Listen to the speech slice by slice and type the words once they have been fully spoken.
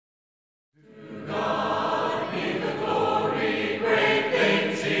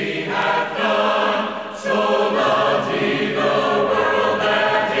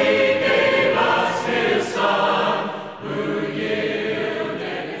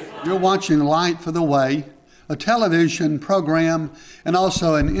You're watching Light for the Way, a television program and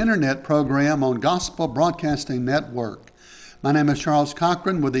also an internet program on Gospel Broadcasting Network. My name is Charles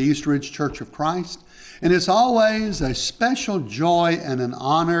Cochran with the East Ridge Church of Christ, and it's always a special joy and an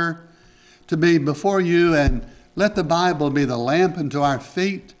honor to be before you and let the Bible be the lamp unto our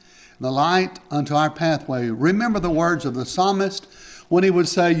feet, the light unto our pathway. Remember the words of the psalmist when he would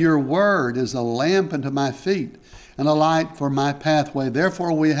say, "Your word is a lamp unto my feet and a light for my pathway."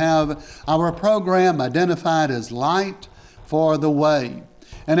 Therefore, we have our program identified as Light for the Way.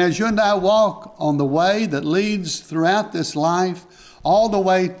 And as you and I walk on the way that leads throughout this life, all the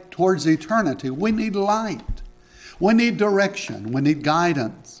way towards eternity, we need light. We need direction. We need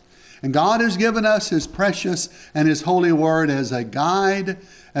guidance. And God has given us His precious and His holy word as a guide,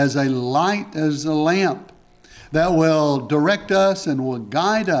 as a light, as a lamp that will direct us and will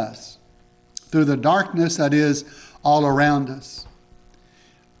guide us through the darkness that is all around us.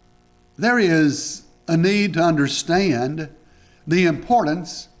 There is a need to understand the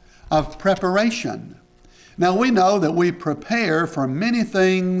importance of preparation. Now, we know that we prepare for many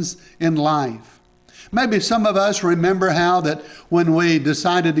things in life. Maybe some of us remember how that when we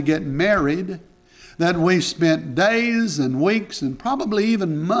decided to get married, that we spent days and weeks and probably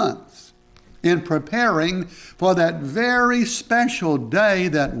even months in preparing for that very special day,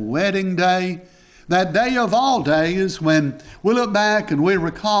 that wedding day, that day of all days when we look back and we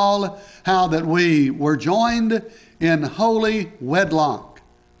recall how that we were joined in holy wedlock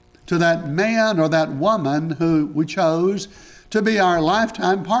to that man or that woman who we chose to be our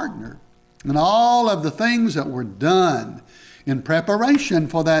lifetime partner. And all of the things that were done in preparation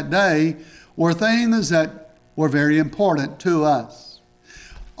for that day were things that were very important to us.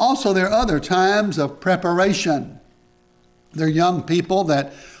 Also, there are other times of preparation. There are young people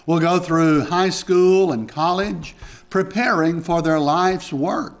that will go through high school and college preparing for their life's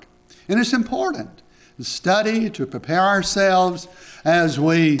work. And it's important to study, to prepare ourselves as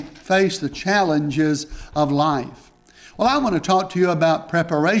we face the challenges of life. Well, I want to talk to you about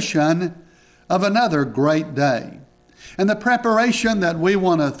preparation of another great day. And the preparation that we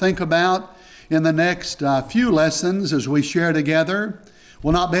want to think about in the next few lessons as we share together.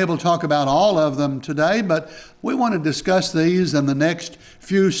 We'll not be able to talk about all of them today, but we want to discuss these in the next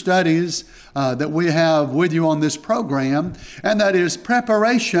few studies that we have with you on this program, and that is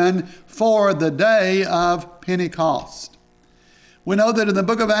preparation for the day of Pentecost. We know that in the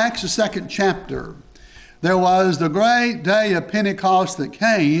book of Acts, the 2nd chapter, there was the great day of Pentecost that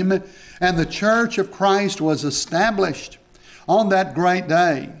came, and the church of Christ was established on that great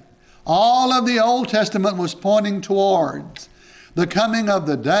day. All of the Old Testament was pointing towards the coming of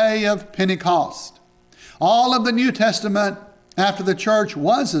the day of Pentecost. All of the New Testament, after the church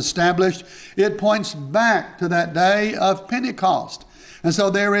was established, it points back to that day of Pentecost. And so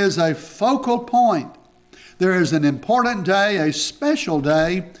there is a focal point. There is an important day, a special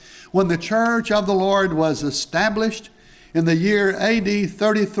day, when the church of the Lord was established in the year AD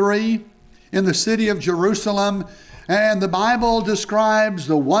 33 in the city of Jerusalem. And the Bible describes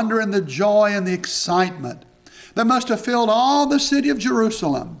the wonder and the joy and the excitement that must have filled all the city of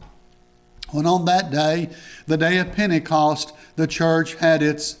Jerusalem when on that day, the day of Pentecost, the church had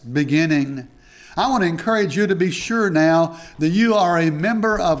its beginning. I want to encourage you to be sure now that you are a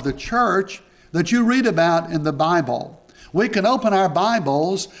member of the church that you read about in the Bible. We can open our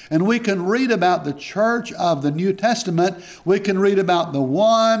Bibles and we can read about the church of the New Testament. We can read about the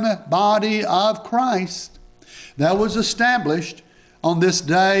one body of Christ that was established on this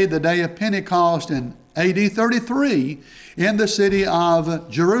day, the day of Pentecost in AD 33 in the city of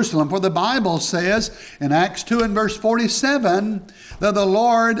Jerusalem. For the Bible says in Acts 2 and verse 47 that the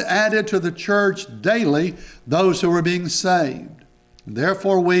Lord added to the church daily those who were being saved.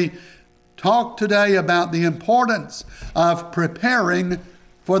 Therefore, we talk today about the importance of preparing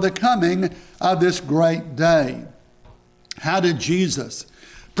for the coming of this great day. How did Jesus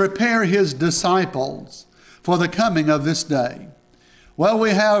prepare His disciples for the coming of this day? Well,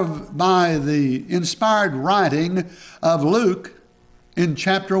 we have by the inspired writing of Luke in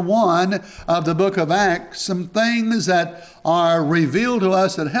chapter 1 of the book of Acts, some things that are revealed to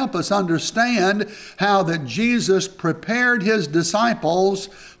us that help us understand how that Jesus prepared His disciples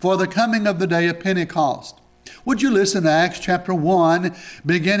for the coming of the day of Pentecost. Would you listen to Acts chapter 1,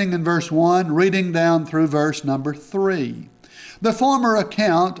 beginning in verse 1, reading down through verse number 3. "The former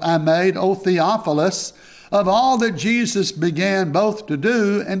account I made, O Theophilus, of all that Jesus began both to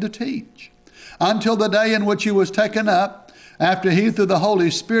do and to teach, until the day in which He was taken up, after He through the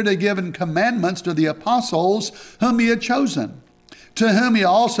Holy Spirit had given commandments to the apostles whom He had chosen, to whom he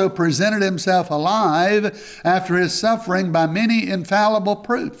also presented himself alive after his suffering by many infallible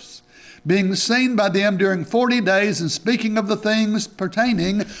proofs, being seen by them during 40 days and speaking of the things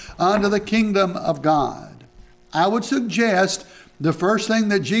pertaining unto the kingdom of God. I would suggest the first thing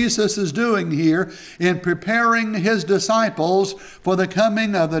that Jesus is doing here in preparing his disciples for the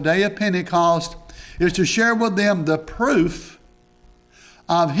coming of the day of Pentecost is to share with them the proof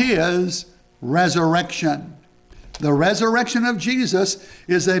of his resurrection. The resurrection of Jesus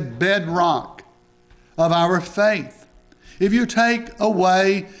is a bedrock of our faith. If you take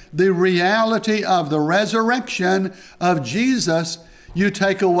away the reality of the resurrection of Jesus, you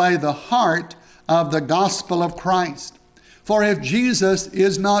take away the heart of the gospel of Christ. For if Jesus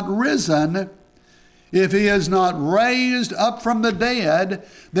is not risen, if he is not raised up from the dead,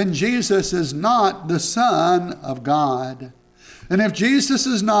 then Jesus is not the Son of God. And if Jesus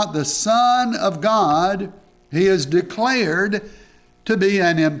is not the Son of God, he is declared to be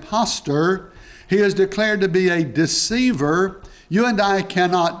an impostor. He is declared to be a deceiver. You and I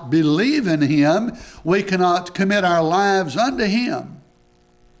cannot believe in him. We cannot commit our lives unto him.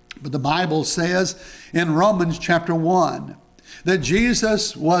 But the Bible says in Romans chapter 1 that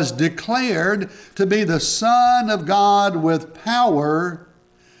Jesus was declared to be the Son of God with power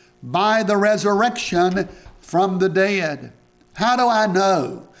by the resurrection from the dead. How do I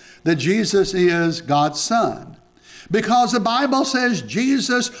know that Jesus is God's Son? Because the Bible says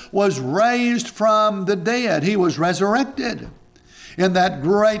Jesus was raised from the dead. He was resurrected. In that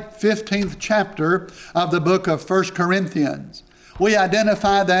great 15th chapter of the book of 1 Corinthians, we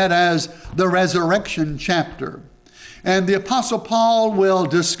identify that as the resurrection chapter. And the Apostle Paul will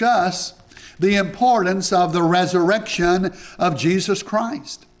discuss the importance of the resurrection of Jesus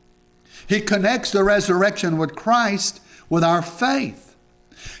Christ. He connects the resurrection with Christ with our faith.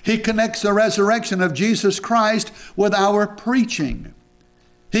 He connects the resurrection of Jesus Christ with our preaching.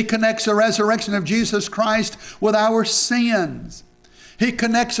 He connects the resurrection of Jesus Christ with our sins. He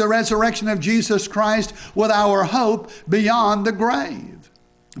connects the resurrection of Jesus Christ with our hope beyond the grave.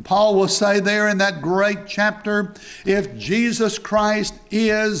 Paul will say there in that great chapter, if Jesus Christ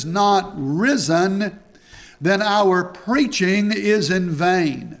is not risen, then our preaching is in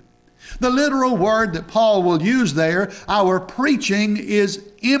vain. The literal word that Paul will use there, our preaching is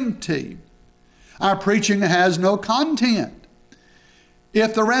empty. Our preaching has no content.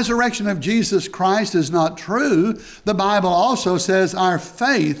 If the resurrection of Jesus Christ is not true, the Bible also says our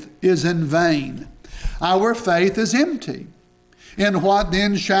faith is in vain. Our faith is empty. In what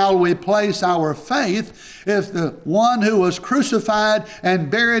then shall we place our faith if the one who was crucified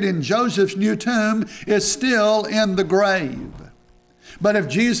and buried in Joseph's new tomb is still in the grave? But if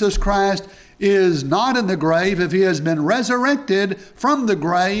Jesus Christ is not in the grave, if he has been resurrected from the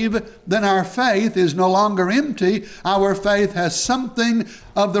grave, then our faith is no longer empty. Our faith has something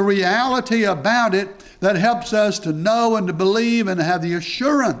of the reality about it that helps us to know and to believe and have the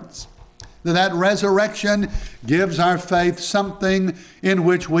assurance that resurrection gives our faith something in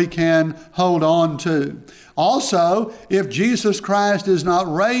which we can hold on to. Also, if Jesus Christ is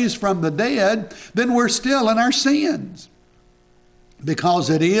not raised from the dead, then we're still in our sins. Because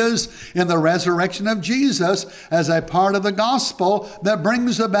it is in the resurrection of Jesus as a part of the gospel that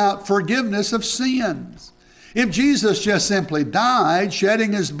brings about forgiveness of sins. If Jesus just simply died,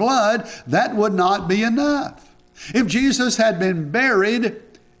 shedding his blood, that would not be enough. If Jesus had been buried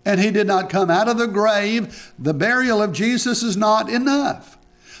and he did not come out of the grave, the burial of Jesus is not enough.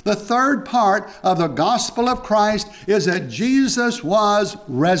 The third part of the gospel of Christ is that Jesus was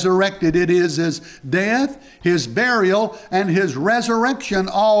resurrected. It is his death, his burial, and his resurrection.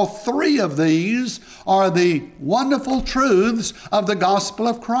 All three of these are the wonderful truths of the gospel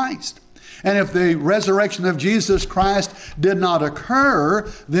of Christ. And if the resurrection of Jesus Christ did not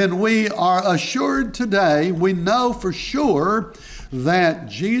occur, then we are assured today, we know for sure that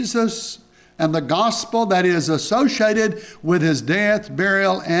Jesus and the gospel that is associated with his death,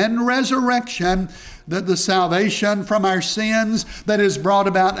 burial, and resurrection, that the salvation from our sins that is brought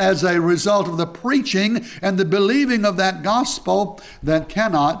about as a result of the preaching and the believing of that gospel, that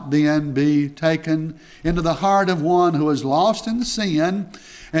cannot then be taken into the heart of one who is lost in sin,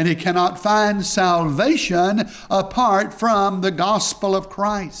 and he cannot find salvation apart from the gospel of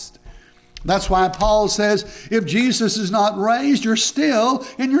Christ. That's why Paul says, if Jesus is not raised, you're still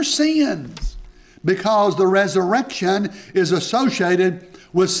in your sins, because the resurrection is associated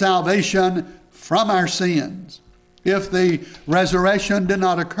with salvation from our sins. If the resurrection did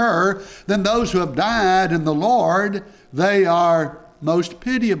not occur, then those who have died in the Lord, they are most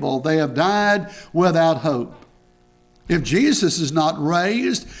pitiable. They have died without hope. If Jesus is not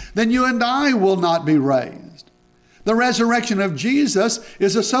raised, then you and I will not be raised. The resurrection of Jesus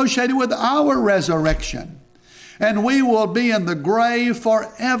is associated with our resurrection. And we will be in the grave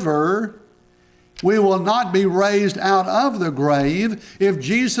forever. We will not be raised out of the grave if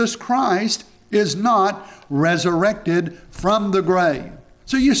Jesus Christ is not resurrected from the grave.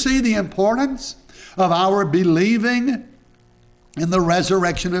 So you see the importance of our believing in the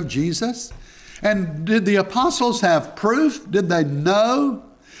resurrection of Jesus. And did the apostles have proof? Did they know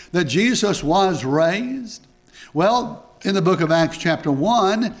that Jesus was raised? Well, in the book of Acts chapter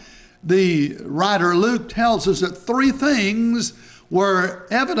 1, the writer Luke tells us that three things were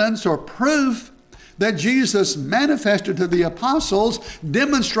evidence or proof that Jesus manifested to the apostles,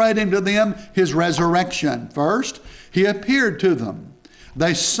 demonstrating to them his resurrection. First, he appeared to them.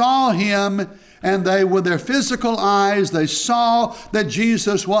 They saw him, and they, with their physical eyes, they saw that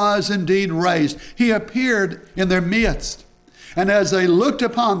Jesus was indeed raised. He appeared in their midst. And as they looked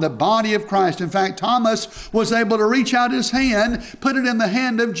upon the body of Christ, in fact, Thomas was able to reach out his hand, put it in the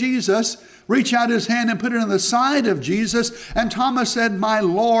hand of Jesus, reach out his hand and put it in the side of Jesus. And Thomas said, "My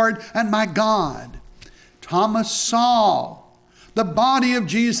Lord and my God." Thomas saw the body of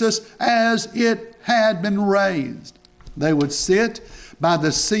Jesus as it had been raised. They would sit by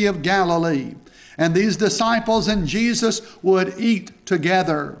the Sea of Galilee, and these disciples and Jesus would eat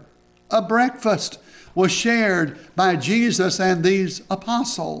together. A breakfast was shared by Jesus and these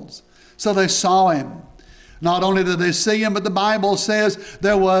apostles. So they saw him. Not only did they see him, but the Bible says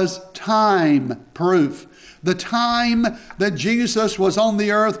there was time proof. The time that Jesus was on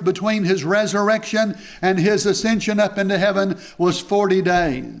the earth between his resurrection and his ascension up into heaven was 40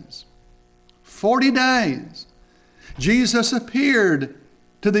 days. 40 days. Jesus appeared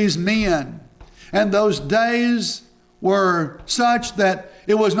to these men. And those days were such that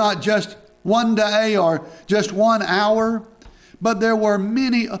it was not just one day or just 1 hour, but there were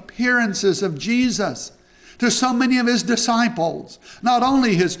many appearances of Jesus to so many of his disciples, not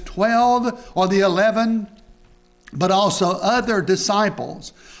only his 12 or the 11, but also other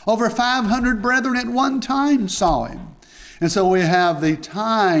disciples. Over 500 brethren at one time saw him. And so we have the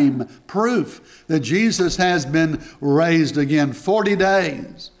time proof that Jesus has been raised again. 40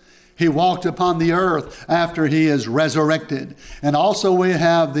 days. He walked upon the earth after he is resurrected. And also we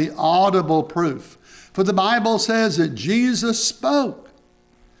have the audible proof. For the Bible says that Jesus spoke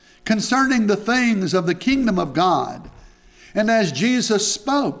concerning the things of the kingdom of God. And as Jesus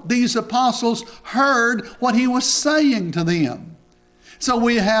spoke, these apostles heard what he was saying to them. So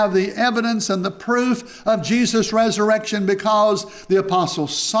we have the evidence and the proof of Jesus' resurrection because the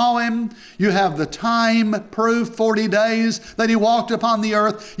apostles saw him. You have the time proof, 40 days that he walked upon the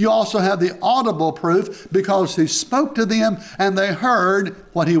earth. You also have the audible proof because he spoke to them and they heard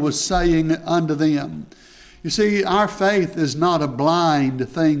what he was saying unto them. You see, our faith is not a blind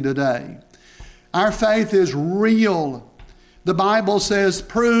thing today. Our faith is real. The Bible says,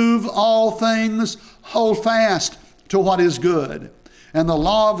 prove all things, hold fast to what is good. And the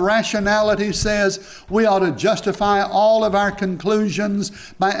law of rationality says we ought to justify all of our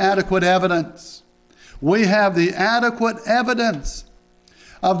conclusions by adequate evidence. We have the adequate evidence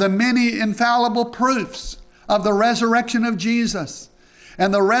of the many infallible proofs of the resurrection of Jesus.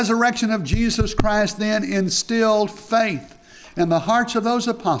 And the resurrection of Jesus Christ then instilled faith in the hearts of those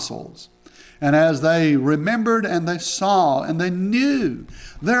apostles. And as they remembered and they saw and they knew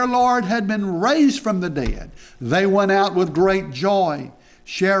their Lord had been raised from the dead, they went out with great joy,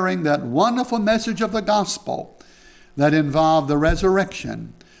 sharing that wonderful message of the gospel that involved the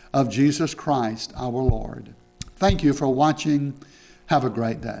resurrection of Jesus Christ, our Lord. Thank you for watching. Have a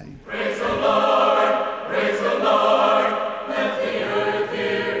great day. Praise the Lord.